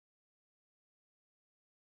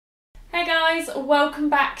Hey guys, welcome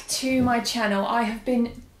back to my channel. I have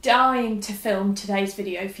been dying to film today's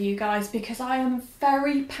video for you guys because I am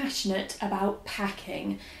very passionate about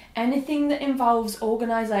packing. Anything that involves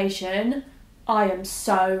organisation, I am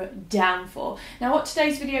so down for. Now what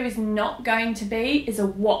today's video is not going to be is a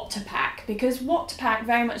what to pack, because what to pack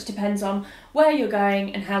very much depends on where you're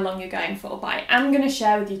going and how long you're going for. But I am going to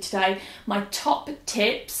share with you today my top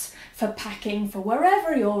tips for packing for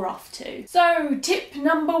wherever you're off to. So tip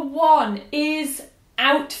number one is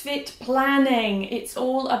outfit planning. It's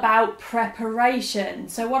all about preparation.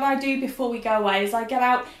 So what I do before we go away is I get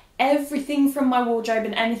out everything from my wardrobe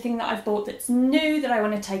and anything that I've bought that's new that I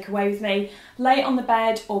want to take away with me, lay it on the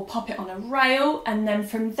bed or pop it on a rail, and then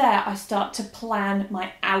from there I start to plan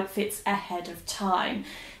my outfits ahead of time.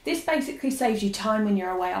 This basically saves you time when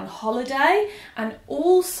you're away on holiday, and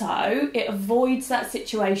also it avoids that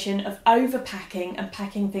situation of overpacking and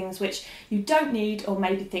packing things which you don't need, or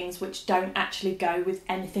maybe things which don't actually go with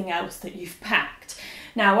anything else that you've packed.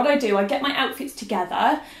 Now what I do, I get my outfits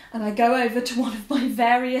together and I go over to one of my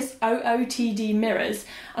various OOTD mirrors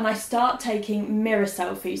and I start taking mirror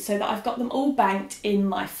selfies so that I've got them all banked in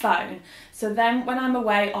my phone. So then when I'm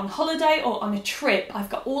away on holiday or on a trip, I've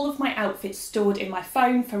got all of my outfits stored in my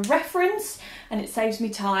phone for reference, and it saves me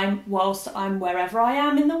time whilst I'm wherever I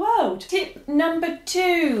am in the world. Tip number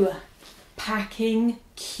two, packing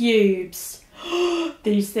cubes.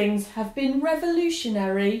 These things have been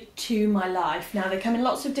revolutionary to my life. Now they come in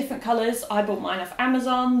lots of different colours. I bought mine off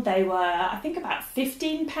Amazon. They were, I think, about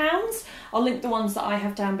 £15. I'll link the ones that I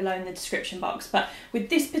have down below in the description box. But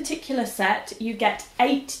with this particular set, you get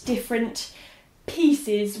 8 different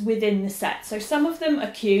pieces within the set. So some of them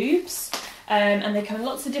are cubes, and they come in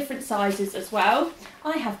lots of different sizes as well.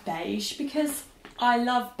 I have beige because I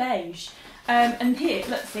love beige. And here,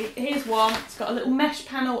 let's see, here's one. It's got a little mesh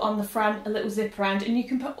panel on the front, a little zip around, and you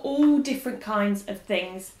can put all different kinds of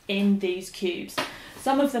things in these cubes.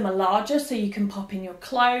 Some of them are larger, so you can pop in your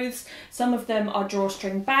clothes. Some of them are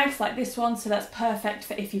drawstring bags like this one, so that's perfect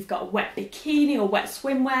for if you've got a wet bikini or wet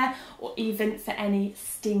swimwear, or even for any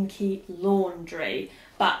stinky laundry.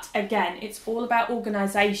 But again, it's all about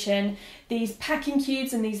organisation. These packing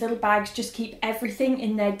cubes and these little bags just keep everything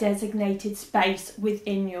in their designated space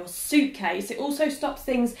within your suitcase. It also stops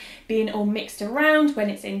things being all mixed around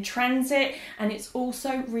when it's in transit, and it's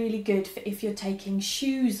also really good for if you're taking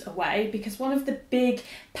shoes away, because one of the big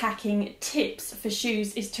packing tips for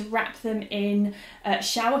shoes is to wrap them in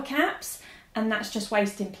shower caps, and that's just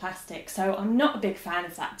wasting plastic. So I'm not a big fan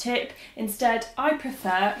of that tip. Instead, I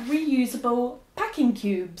prefer reusable packing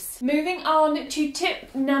cubes. Moving on to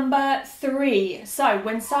tip number 3. So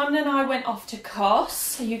when Simon and I went off to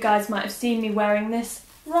Kos, you guys might have seen me wearing this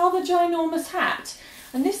rather ginormous hat,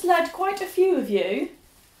 and this led quite a few of you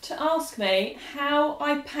to ask me how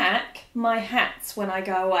I pack my hats when I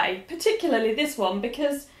go away, particularly this one,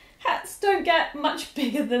 because hats don't get much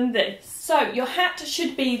bigger than this. So your hat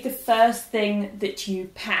should be the first thing that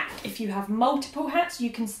you pack. If you have multiple hats,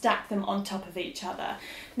 you can stack them on top of each other.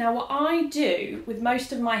 Now what I do with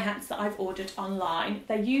most of my hats that I've ordered online,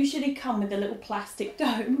 they usually come with a little plastic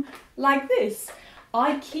dome like this.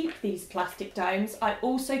 I keep these plastic domes. I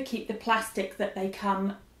also keep the plastic that they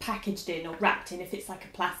come packaged in or wrapped in if it's like a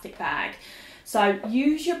plastic bag. So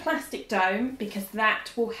use your plastic dome because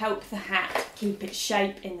that will help the hat keep its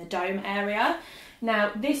shape in the dome area.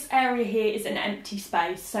 Now this area here is an empty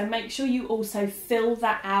space, so make sure you also fill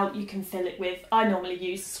that out. You can fill it with, I normally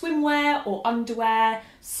use swimwear or underwear,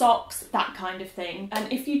 socks, that kind of thing.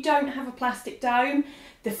 And if you don't have a plastic dome,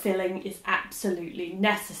 the filling is absolutely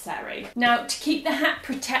necessary. Now to keep the hat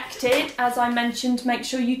protected, as I mentioned, make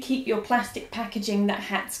sure you keep your plastic packaging that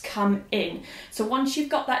hats come in. So once you've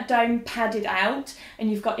got that dome padded out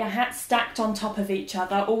and you've got your hats stacked on top of each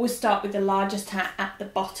other, always start with the largest hat at the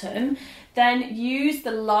bottom. Then use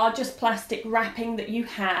the largest plastic wrapping that you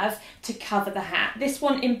have to cover the hat. This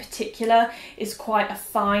one in particular is quite a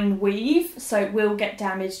fine weave, so it will get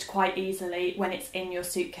damaged quite easily when it's in your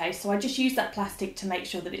suitcase. So I just use that plastic to make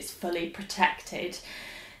sure that it's fully protected.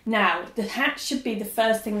 Now, the hat should be the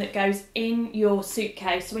first thing that goes in your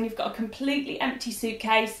suitcase. So when you've got a completely empty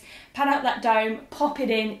suitcase, pad out that dome, pop it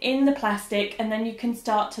in the plastic, and then you can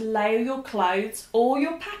start to layer your clothes or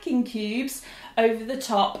your packing cubes over the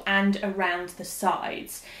top and around the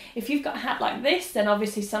sides. If you've got a hat like this, then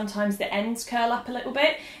obviously sometimes the ends curl up a little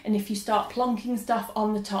bit, and if you start plonking stuff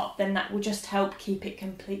on the top, then that will just help keep it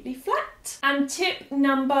completely flat. And tip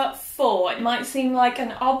number 4, it might seem like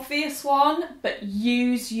an obvious one, but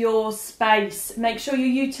use your space. Make sure you're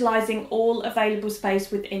utilising all available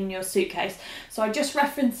space within your suitcase. So I just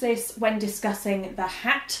referenced this when discussing the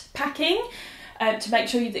hat packing. to make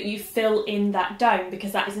sure that you fill in that dome,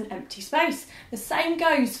 because that is an empty space. The same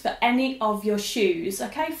goes for any of your shoes.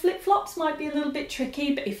 Okay, flip-flops might be a little bit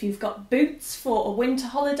tricky, but if you've got boots for a winter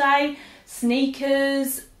holiday,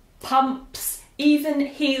 sneakers, pumps, even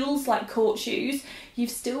heels like court shoes, you've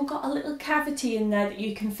still got a little cavity in there that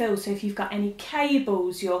you can fill. So if you've got any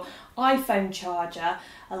cables, your iPhone charger,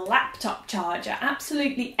 a laptop charger,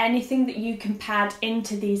 absolutely anything that you can pad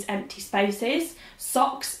into these empty spaces.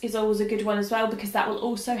 Socks is always a good one as well, because that will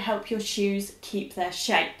also help your shoes keep their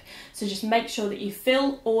shape. So just make sure that you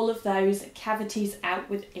fill all of those cavities out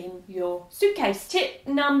within your suitcase. Tip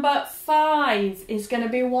number 5 is going to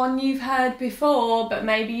be one you've heard before, but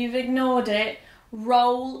maybe you've ignored it.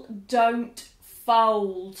 Roll, don't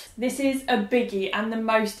fold. This is a biggie and the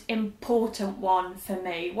most important one for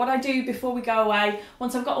me. What I do before we go away,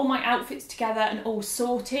 once I've got all my outfits together and all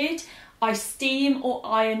sorted, I steam or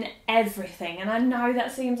iron everything. And I know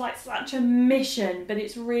that seems like such a mission, but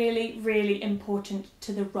it's really, really important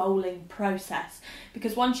to the rolling process,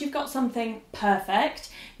 because once you've got something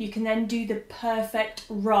perfect, you can then do the perfect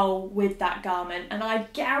roll with that garment. And I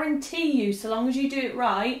guarantee you, so long as you do it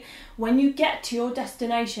right, when you get to your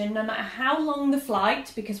destination, no matter how long the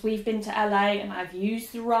flight, because we've been to LA and I've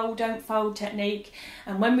used the roll, don't fold technique,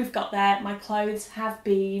 and when we've got there, my clothes have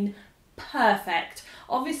been perfect.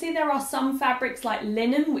 Obviously there are some fabrics like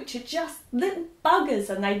linen which are just little buggers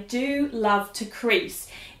and they do love to crease,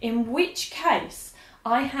 in which case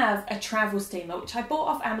I have a travel steamer which I bought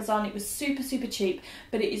off Amazon. It was super cheap,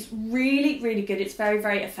 but it is really good. It's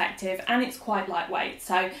very effective and it's quite lightweight,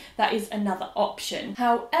 so that is another option.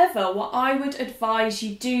 However, what I would advise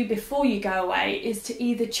you do before you go away is to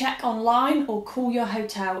either check online or call your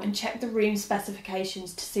hotel and check the room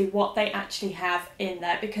specifications to see what they actually have in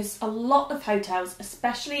there, because a lot of hotels,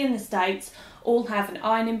 especially in the States, all have an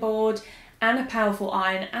ironing board and a powerful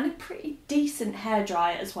iron and a pretty decent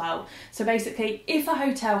hairdryer as well. So basically, if a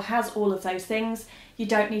hotel has all of those things, you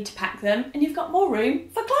don't need to pack them and you've got more room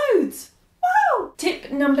for clothes. Wow!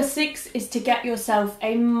 Tip number 6 is to get yourself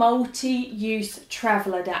a multi-use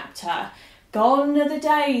travel adapter. Gone are the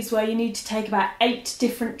days where you need to take about 8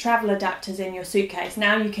 different travel adapters in your suitcase.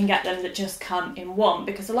 Now you can get them that just come in one,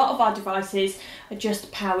 because a lot of our devices are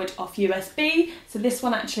just powered off USB. So this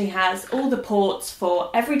one actually has all the ports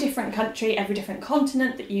for every different country, every different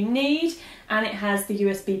continent that you need, and it has the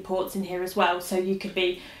USB ports in here as well. So you could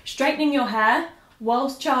be straightening your hair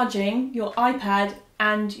whilst charging your iPad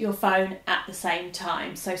and your phone at the same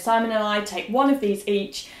time. So Simon and I take one of these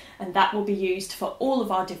each, and that will be used for all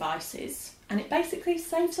of our devices. And it basically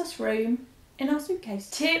saves us room in our suitcase.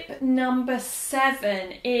 Tip number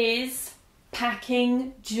 7 is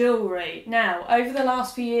packing jewellery. Now, over the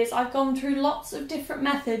last few years, I've gone through lots of different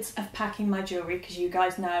methods of packing my jewellery, because you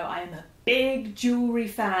guys know I am a big jewellery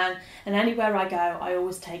fan, and anywhere I go, I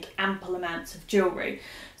always take ample amounts of jewellery.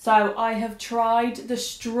 So I have tried the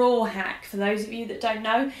straw hack. For those of you that don't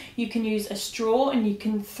know, you can use a straw and you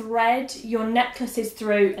can thread your necklaces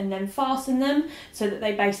through and then fasten them so that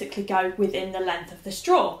they basically go within the length of the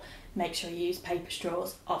straw. Make sure you use paper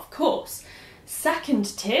straws, of course. Second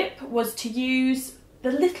tip was to use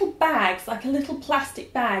the little bags, like a little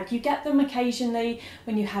plastic bag. You get them occasionally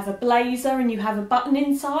when you have a blazer and you have a button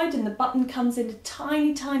inside, and the button comes in a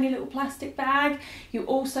tiny little plastic bag. You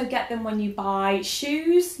also get them when you buy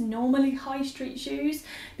shoes, normally high street shoes,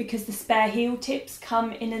 because the spare heel tips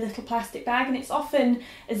come in a little plastic bag, and it's often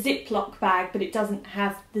a Ziploc bag, but it doesn't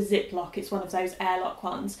have the Ziploc. It's one of those airlock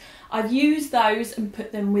ones. I've used those and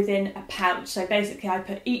put them within a pouch. So basically I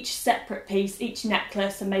put each separate piece, each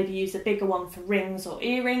necklace, and maybe use a bigger one for rings or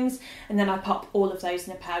earrings, and then I pop all of those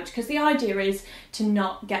in a pouch, because the idea is to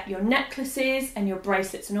not get your necklaces and your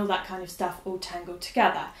bracelets and all that kind of stuff all tangled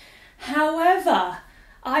together. However,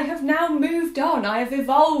 I have now moved on. I have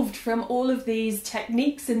evolved from all of these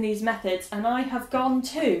techniques and these methods, and I have gone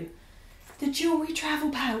to the jewellery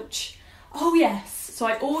travel pouch. Oh yes. So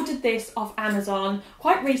I ordered this off Amazon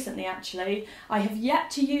quite recently actually. I have yet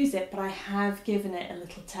to use it, but I have given it a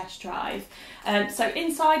little test drive. So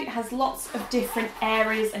inside it has lots of different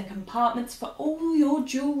areas and compartments for all your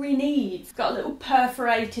jewellery needs. It's got a little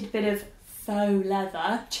perforated bit of faux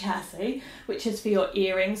leather chassis, which is for your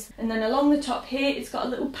earrings, and then along the top here it's got a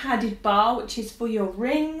little padded bar, which is for your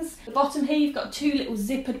rings. At the bottom here you've got 2 little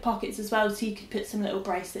zippered pockets as well, so you could put some little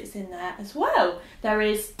bracelets in there as well. There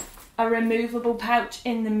is a removable pouch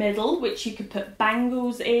in the middle, which you could put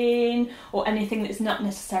bangles in or anything that's not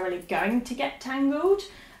necessarily going to get tangled.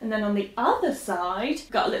 And then on the other side, you've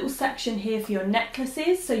got a little section here for your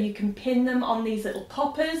necklaces, so you can pin them on these little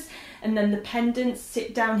poppers, and then the pendants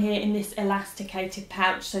sit down here in this elasticated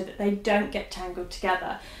pouch so that they don't get tangled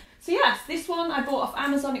together. So yes, this one I bought off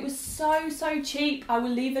Amazon. It was so cheap. I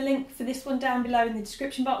will leave a link for this one down below in the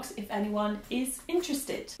description box if anyone is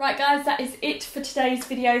interested. Right guys, that is it for today's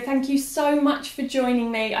video. Thank you so much for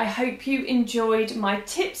joining me. I hope you enjoyed my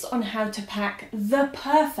tips on how to pack the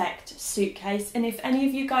perfect suitcase. And if any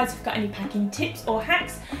of you guys have got any packing tips or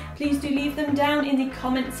hacks, please do leave them down in the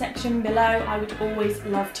comment section below. I would always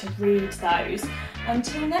love to read those.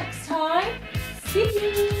 Until next time, see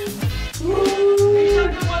you!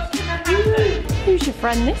 Who's your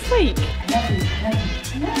friend this week?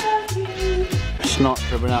 Snot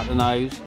dribbling out the nose.